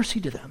gracious mercy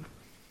to them.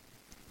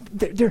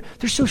 They're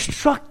so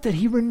struck that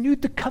he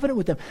renewed the covenant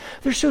with them.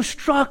 They're so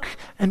struck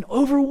and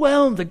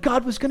overwhelmed that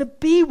God was going to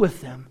be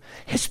with them.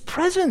 His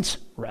presence,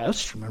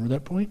 rest, remember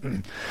that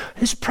point?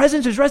 His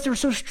presence is rest. They were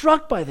so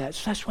struck by that.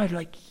 So that's why they're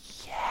like,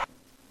 yeah,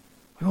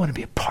 we want to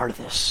be a part of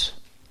this.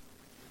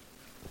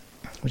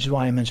 Which is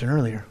why I mentioned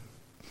earlier.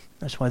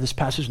 That's why this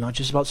passage is not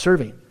just about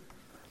serving.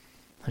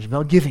 It's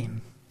about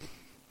giving.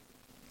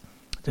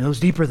 It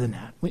goes deeper than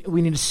that.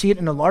 We need to see it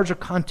in a larger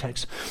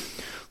context.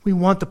 We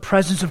want the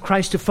presence of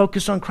Christ, to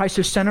focus on Christ,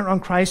 to center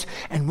on Christ.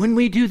 And when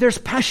we do, there's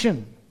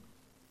passion.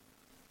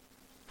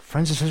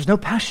 Friends, if there's no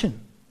passion,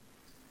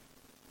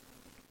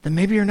 then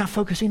maybe you're not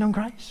focusing on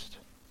Christ.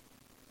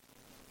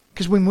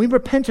 Because when we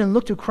repent and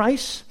look to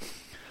Christ,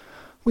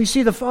 we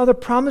see the Father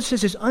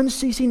promises his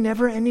unceasing,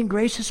 never-ending,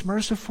 gracious,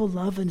 merciful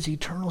love in his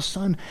eternal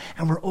Son.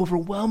 And we're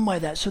overwhelmed by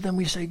that. So then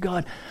we say,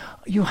 God,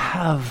 you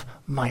have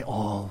my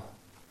all.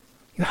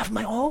 You have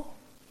my all.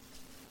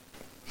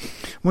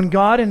 When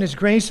God in his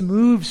grace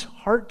moves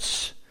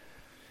hearts,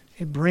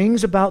 it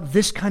brings about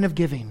this kind of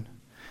giving.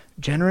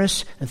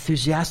 Generous,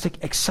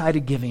 enthusiastic,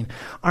 excited giving.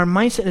 Our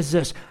mindset is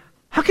this: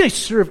 how can I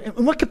serve?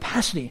 In what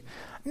capacity?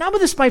 Not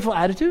with a spiteful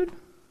attitude,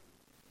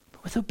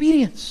 but with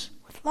obedience,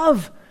 with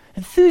love,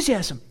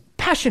 enthusiasm,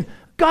 passion.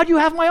 God, you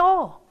have my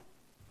all.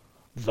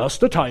 Thus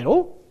the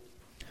title: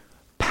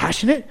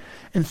 passionate,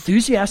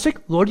 enthusiastic,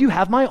 Lord, you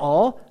have my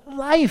all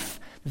life.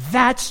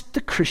 That's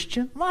the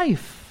Christian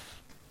life.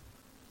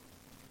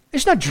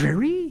 It's not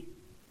dreary.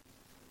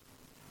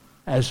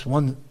 As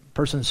one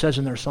person says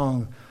in their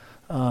song,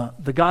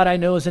 the God I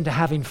know is into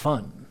having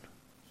fun.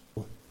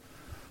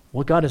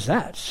 What God is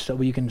that? So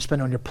you can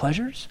spend on your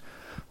pleasures?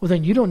 Well,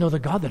 then you don't know the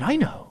God that I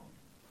know.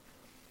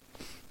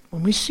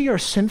 When we see our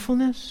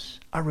sinfulness,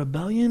 our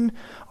rebellion,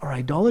 our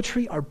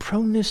idolatry, our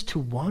proneness to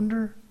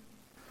wander,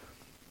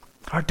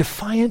 our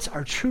defiance,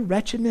 our true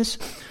wretchedness,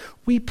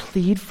 we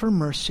plead for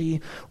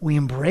mercy. We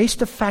embrace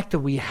the fact that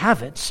we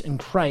have it in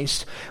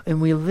Christ, and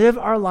we live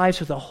our lives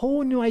with a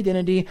whole new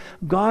identity.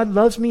 God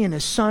loves me in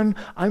his Son.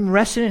 I'm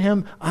resting in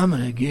him. I'm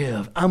going to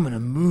give. I'm going to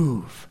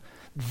move.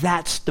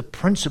 That's the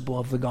principle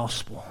of the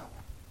gospel.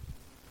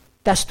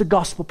 That's the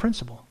gospel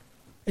principle.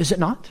 Is it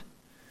not?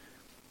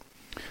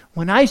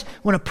 When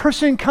a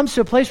person comes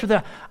to a place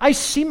where I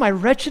see my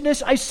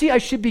wretchedness, I see I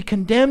should be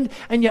condemned,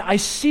 and yet I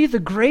see the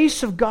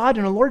grace of God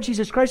and the Lord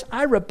Jesus Christ,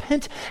 I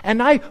repent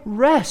and I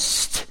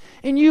rest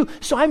in you.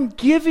 So I'm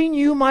giving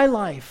you my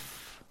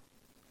life.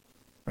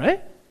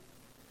 Right?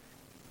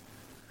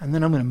 And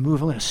then I'm going to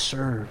move, I'm going to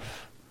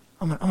serve.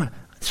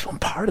 I'm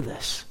part of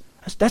this.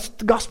 That's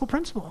the gospel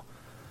principle.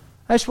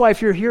 That's why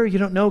if you're here, you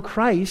don't know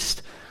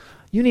Christ,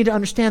 you need to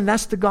understand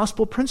that's the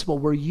gospel principle,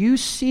 where you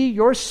see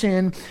your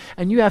sin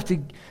and you have to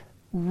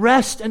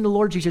rest in the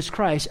Lord Jesus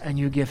Christ and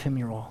you give him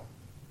your all.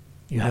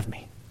 You have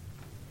me.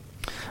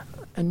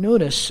 And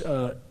notice,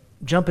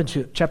 jump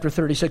into chapter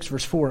 36,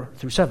 verse 4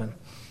 through 7.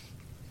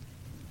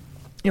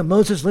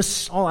 Moses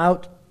lists all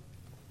out.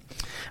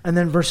 And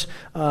then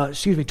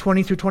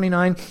 20 through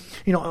 29,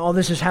 all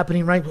this is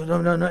happening, right?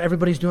 No,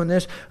 everybody's doing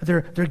this.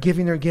 They're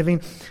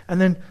giving.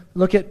 And then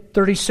look at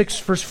 36,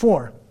 verse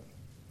 4.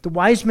 The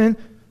wise men,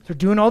 they're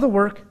doing all the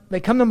work.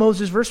 They come to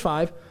Moses, verse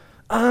 5.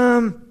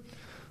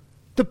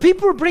 The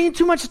people are bringing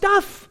too much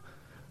stuff.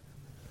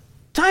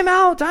 Time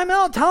out.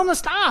 Tell them to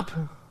stop.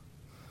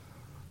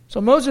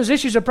 So Moses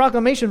issues a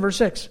proclamation, verse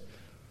 6.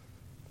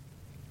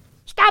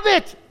 Stop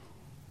it.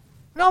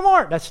 No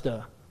more. That's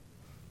the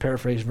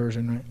paraphrase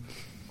version, right?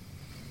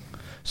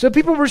 So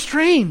people were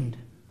restrained.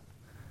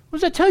 What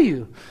does that tell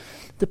you?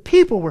 The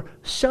people were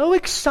so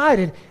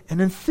excited and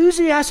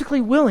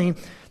enthusiastically willing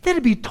that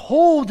they'd be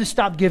told to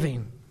stop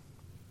giving.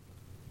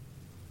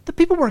 The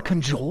people weren't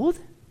cajoled.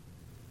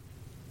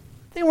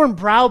 They weren't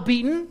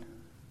browbeaten,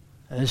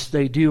 as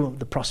they do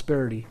the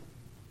prosperity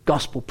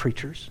gospel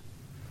preachers.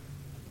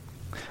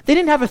 They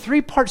didn't have a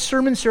 3-part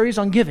sermon series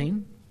on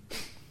giving.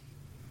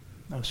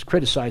 I was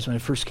criticized when I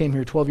first came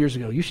here 12 years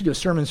ago. You should do a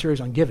sermon series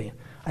on giving.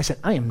 I said,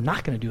 I am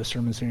not going to do a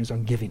sermon series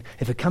on giving.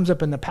 If it comes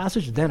up in the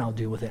passage, then I'll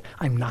deal with it.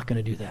 I'm not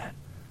going to do that.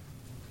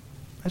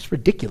 That's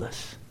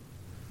ridiculous.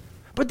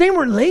 But they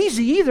weren't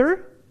lazy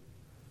either.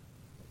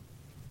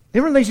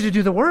 They weren't lazy to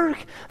do the work.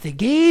 They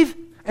gave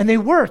and they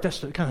worked. That's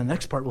the kind of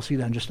next part. We'll see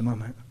that in just a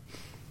moment.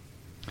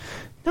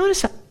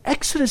 Notice how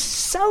Exodus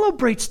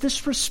celebrates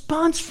this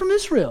response from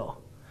Israel.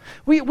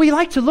 We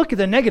like to look at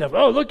the negative.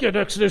 Oh, look at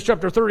Exodus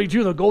chapter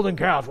 32, the golden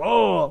calf.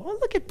 Oh, well,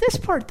 look at this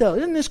part, though.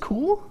 Isn't this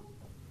cool?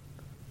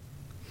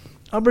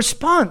 A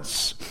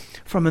response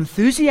from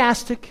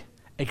enthusiastic,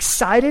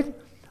 excited,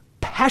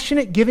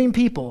 passionate giving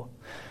people.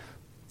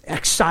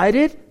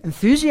 Excited,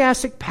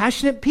 enthusiastic,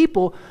 passionate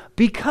people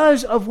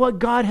because of what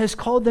God has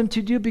called them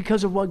to do,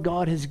 because of what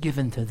God has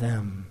given to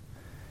them.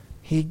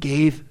 He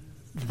gave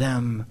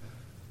them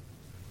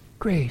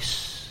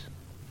grace,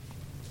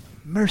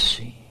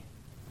 mercy,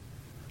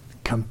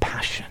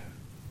 compassion.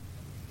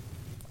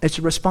 It's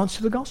a response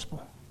to the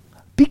gospel.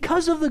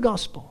 Because of the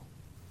gospel.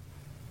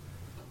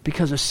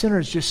 Because a sinner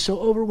is just so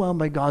overwhelmed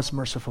by God's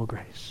merciful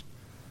grace.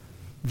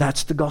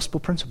 That's the gospel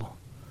principle.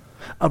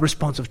 A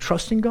response of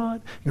trusting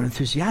God. You're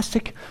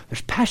enthusiastic.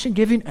 There's passion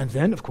giving. And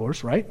then, of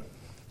course, right?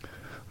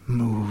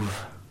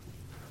 Move.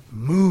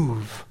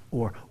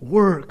 Or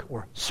work.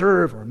 Or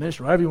serve. Or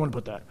minister. However you want to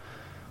put that.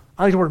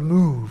 I like the word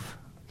move.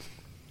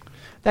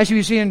 That's what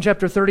you see in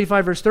chapter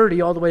 35, verse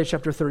 30, all the way to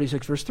chapter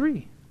 36, verse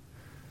 3.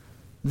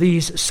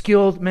 These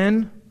skilled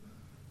men,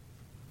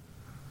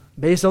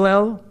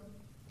 Bezalel,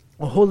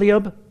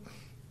 Oholiab,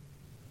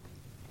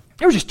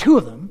 there were just 2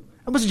 of them.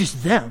 It wasn't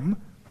just them.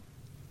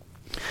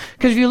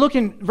 Because if you look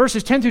in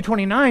verses 10 through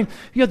 29,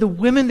 you have the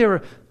women,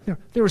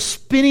 they were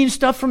spinning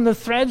stuff from the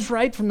threads,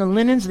 right, from the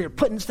linens. They were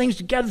putting things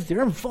together.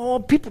 They're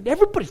involved.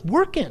 Everybody's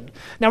working.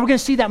 Now we're going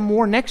to see that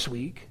more next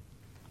week.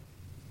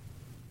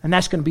 And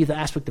that's going to be the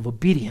aspect of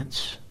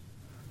obedience.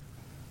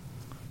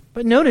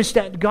 But notice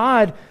that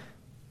God,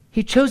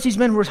 He chose these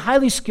men who were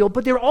highly skilled,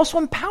 but they were also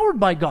empowered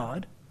by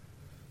God.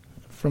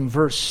 From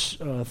verse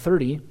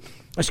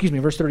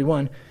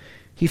 31,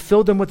 He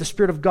filled them with the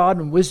Spirit of God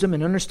and wisdom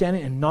and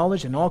understanding and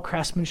knowledge and all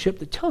craftsmanship.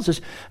 That tells us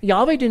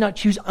Yahweh did not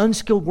choose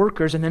unskilled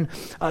workers and then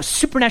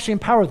supernaturally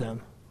empower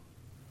them.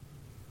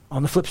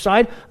 On the flip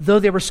side, though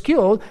they were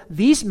skilled,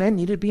 these men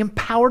needed to be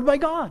empowered by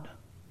God.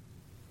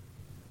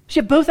 So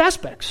you have both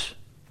aspects.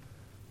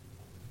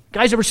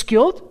 Guys that were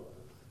skilled,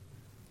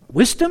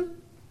 wisdom,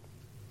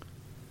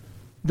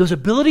 those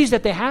abilities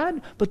that they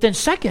had, but then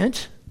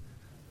second,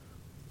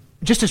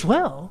 just as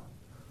well,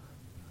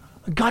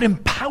 God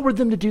empowered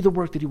them to do the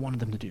work that He wanted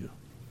them to do.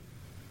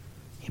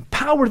 He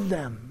empowered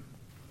them.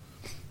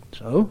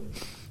 So,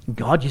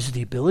 God uses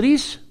the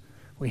abilities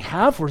we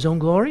have for His own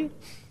glory,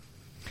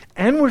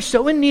 and we're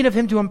so in need of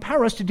Him to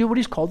empower us to do what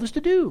He's called us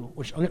to do,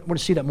 which I'm going to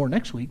see that more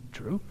next week,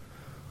 true.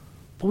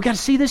 But we got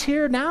to see this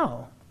here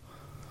now.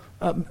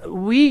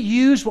 We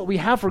use what we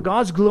have for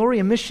God's glory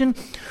and mission.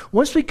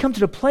 Once we come to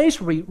the place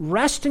where we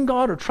rest in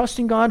God or trust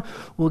in God,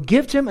 we'll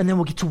give to Him, and then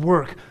we'll get to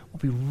work.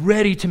 We'll be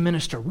ready to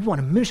minister. We want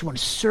to minister. We want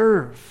to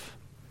serve.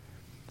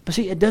 But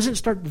see, it doesn't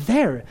start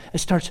there. It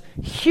starts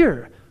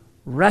here.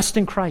 Rest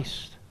in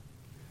Christ.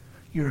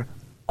 You're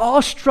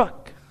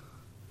awestruck.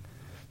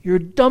 You're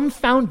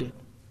dumbfounded.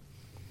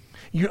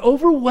 You're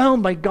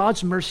overwhelmed by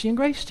God's mercy and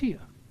grace to you.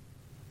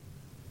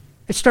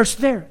 It starts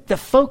there. The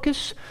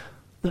focus,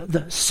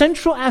 the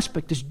central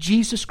aspect is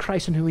Jesus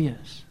Christ and who He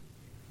is.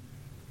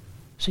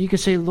 So you can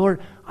say,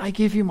 Lord, I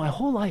give you my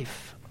whole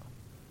life.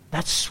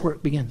 That's where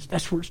it begins.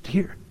 That's where it's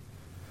here.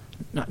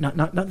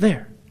 Not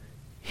there.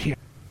 Here.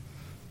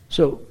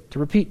 So, to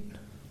repeat,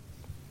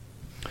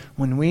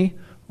 when we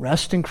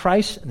rest in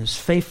Christ and His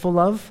faithful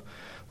love,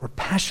 we're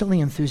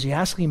passionately,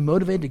 enthusiastically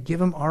motivated to give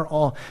Him our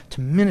all,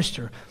 to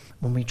minister.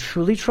 When we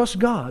truly trust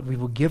God, we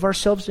will give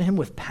ourselves to Him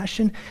with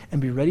passion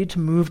and be ready to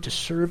move to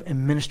serve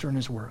and minister in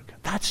His work.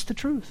 That's the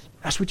truth.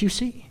 That's what you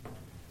see.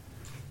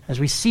 As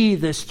we see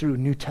this through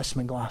New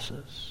Testament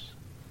glasses.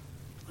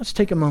 Let's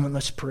take a moment,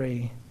 let's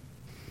pray.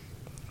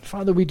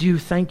 Father, we do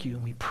thank You.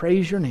 We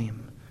praise Your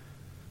name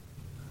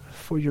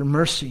for Your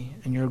mercy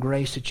and Your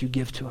grace that You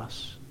give to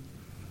us.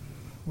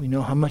 We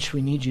know how much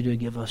we need You to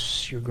give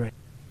us Your grace.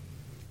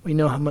 We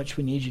know how much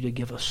we need You to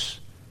give us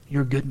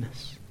Your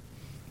goodness.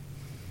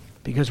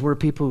 Because we're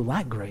people who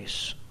lack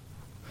grace.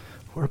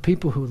 We're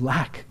people who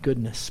lack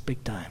goodness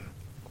big time.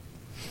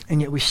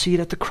 And yet we see it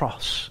at the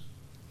cross.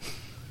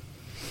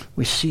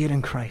 We see it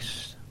in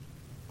Christ.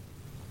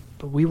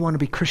 But we want to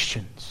be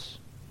Christians.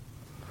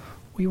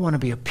 We want to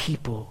be a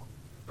people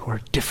who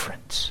are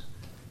different,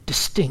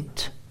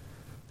 distinct,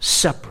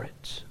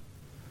 separate,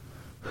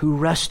 who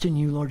rest in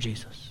You, Lord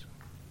Jesus.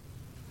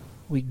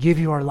 We give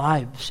You our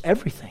lives,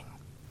 everything.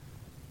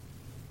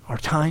 Our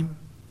time,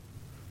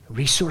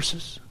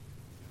 resources,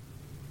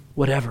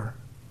 whatever.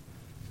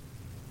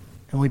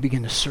 And we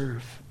begin to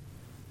serve,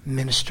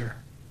 minister,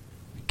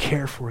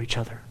 care for each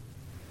other.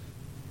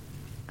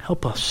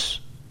 Help us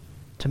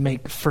to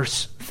make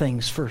first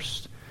things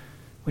first,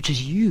 which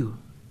is You,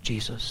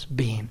 Jesus,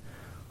 being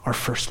our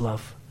first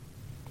love.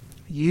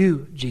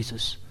 You,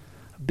 Jesus,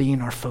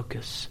 being our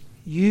focus.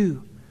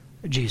 You,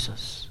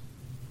 Jesus,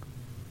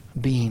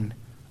 being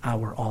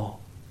our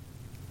all.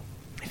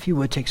 If you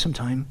would take some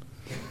time,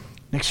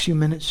 next few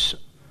minutes,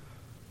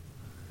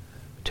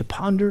 to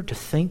ponder, to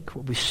think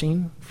what we've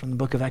seen from the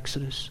book of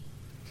Exodus.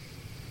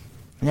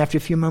 And after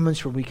a few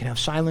moments where we can have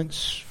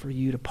silence for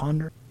you to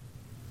ponder,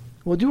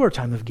 we'll do our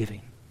time of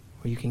giving,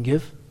 where you can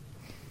give.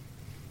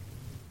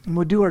 And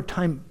we'll do our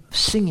time of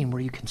singing,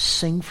 where you can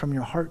sing from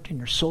your heart and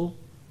your soul.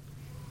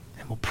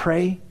 And we'll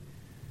pray.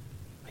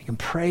 You can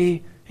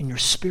pray in your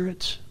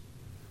spirit.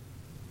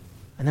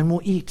 And then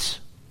we'll eat,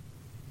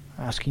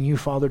 asking You,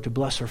 Father, to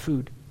bless our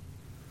food.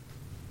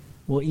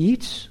 We'll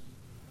eat,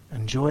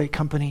 enjoy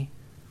company,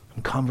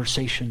 and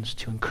conversations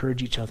to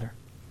encourage each other.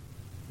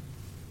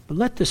 But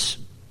let this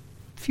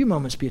few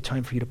moments be a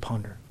time for you to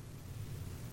ponder.